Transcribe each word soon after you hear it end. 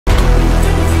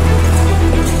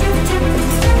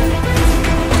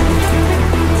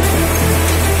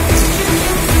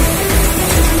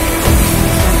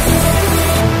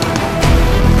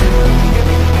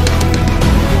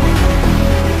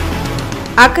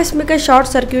ಆಕಸ್ಮಿಕ ಶಾರ್ಟ್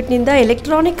ಸರ್ಕ್ಯೂಟ್ನಿಂದ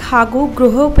ಎಲೆಕ್ಟ್ರಾನಿಕ್ ಹಾಗೂ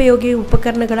ಗೃಹೋಪಯೋಗಿ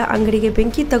ಉಪಕರಣಗಳ ಅಂಗಡಿಗೆ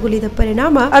ಬೆಂಕಿ ತಗುಲಿದ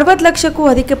ಪರಿಣಾಮ 60 ಲಕ್ಷಕ್ಕೂ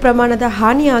ಅಧಿಕ ಪ್ರಮಾಣದ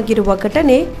ಹಾನಿಯಾಗಿರುವ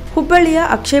ಘಟನೆ ಹುಬ್ಬಳ್ಳಿಯ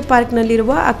ಅಕ್ಷಯ್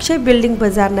ಪಾರ್ಕ್ನಲ್ಲಿರುವ ಅಕ್ಷಯ್ ಬಿಲ್ಡಿಂಗ್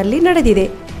ಬಜಾರ್ನಲ್ಲಿ ನಡೆದಿದೆ.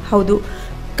 ಹೌದು,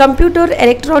 ಕಂಪ್ಯೂಟರ್,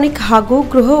 ಎಲೆಕ್ಟ್ರಾನಿಕ್ ಹಾಗೂ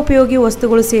ಗೃಹೋಪಯೋಗಿ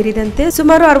ವಸ್ತುಗಳು ಸೇರಿದಂತೆ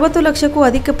ಸುಮಾರು 60 ಲಕ್ಷಕ್ಕೂ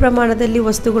ಅಧಿಕ ಪ್ರಮಾಣದಲ್ಲಿ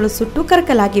ವಸ್ತುಗಳು ಸುಟ್ಟು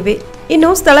ಕರಕಲಾಗಿವೆ. ಇನ್ನು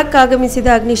ಸ್ಥಳಕ್ಕಾಗಮಿಸಿದ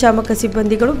ಅಗ್ನಿಶಾಮಕ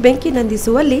ಸಿಬ್ಬಂದಿಗಳು ಬೆಂಕಿ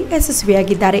ನಂದಿಸುವಲ್ಲಿ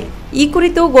ಯಶಸ್ವಿಯಾಗಿದ್ದಾರೆ. ಈ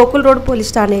ಕುರಿತು ಗೋಕುಲ್ ರೋಡ್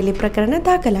ಪೊಲೀಸ್ ಠಾಣೆಯಲ್ಲಿ ಪ್ರಕರಣ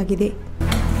ದಾಖಲಾಗಿದೆ.